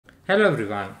Hello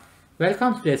everyone,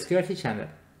 welcome to the Security channel.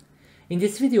 In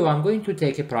this video I'm going to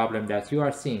take a problem that you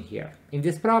are seeing here. In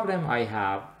this problem I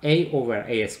have a over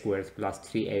a squared plus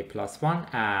 3a plus 1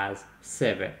 as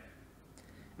 7.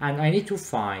 And I need to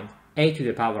find a to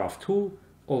the power of 2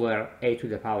 over a to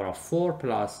the power of 4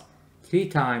 plus 3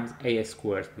 times a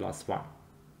squared plus 1.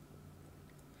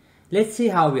 Let's see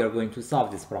how we are going to solve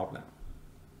this problem.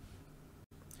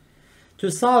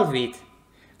 To solve it,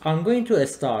 I'm going to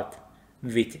start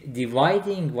with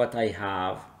dividing what I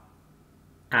have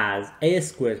as a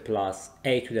squared plus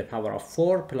a to the power of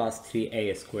 4 plus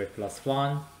 3a squared plus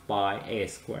 1 by a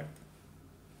squared.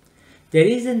 The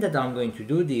reason that I'm going to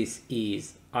do this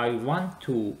is I want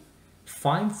to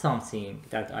find something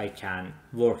that I can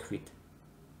work with.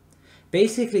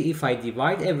 Basically, if I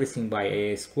divide everything by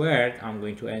a squared, I'm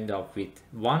going to end up with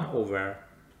 1 over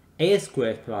a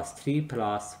squared plus 3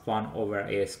 plus 1 over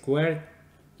a squared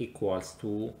equals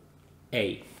to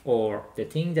a, or the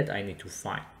thing that I need to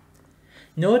find.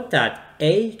 Note that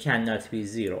a cannot be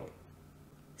 0,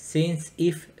 since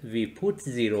if we put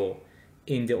 0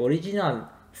 in the original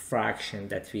fraction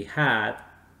that we had,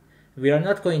 we are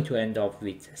not going to end up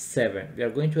with 7, we are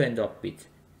going to end up with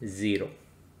 0.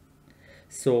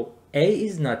 So a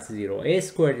is not 0, a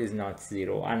squared is not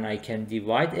 0, and I can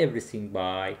divide everything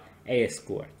by a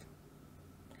squared.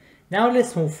 Now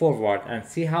let's move forward and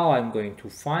see how I'm going to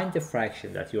find the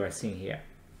fraction that you are seeing here.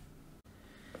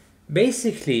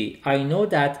 Basically, I know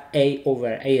that a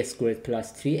over a squared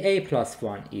plus 3a plus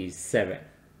 1 is 7.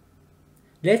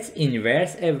 Let's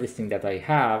inverse everything that I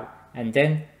have, and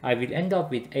then I will end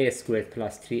up with a squared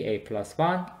plus 3a plus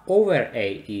 1 over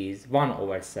a is 1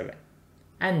 over 7.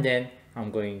 And then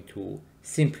I'm going to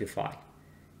simplify.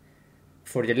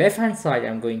 For the left hand side,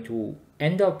 I'm going to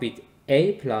end up with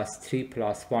a plus 3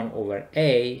 plus 1 over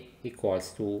a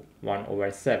equals to 1 over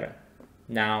 7.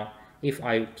 Now, if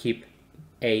I keep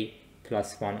a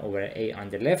plus 1 over a on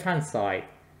the left hand side,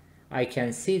 I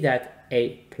can see that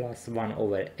a plus 1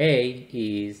 over a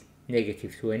is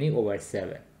negative 20 over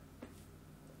 7.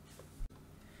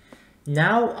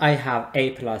 Now I have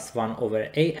a plus 1 over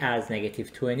a as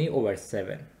negative 20 over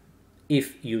 7.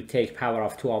 If you take power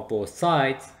of 2 of both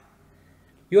sides,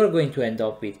 you are going to end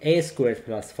up with a squared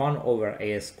plus 1 over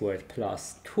a squared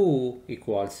plus 2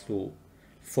 equals to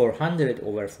 400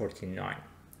 over 49.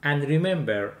 And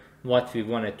remember, what we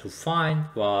wanted to find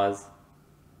was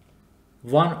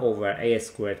 1 over a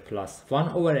squared plus 1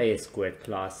 over a squared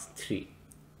plus 3.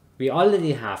 We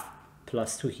already have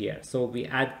plus 2 here, so we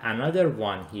add another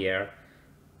 1 here,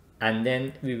 and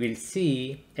then we will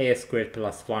see a squared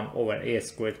plus 1 over a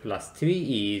squared plus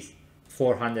 3 is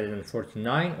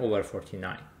 449 over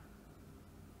 49.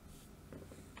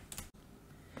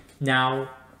 Now,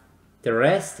 the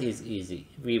rest is easy.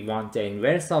 We want the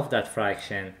inverse of that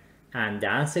fraction, and the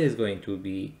answer is going to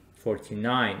be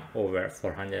 49 over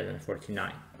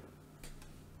 449.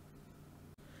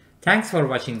 Thanks for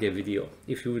watching the video.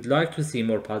 If you would like to see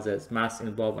more puzzles, math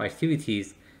involved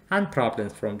activities, and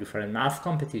problems from different math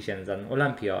competitions and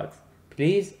Olympiads,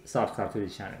 please subscribe to the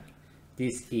channel.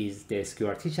 This is the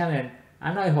Security channel,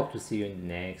 and I hope to see you in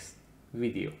the next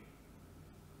video.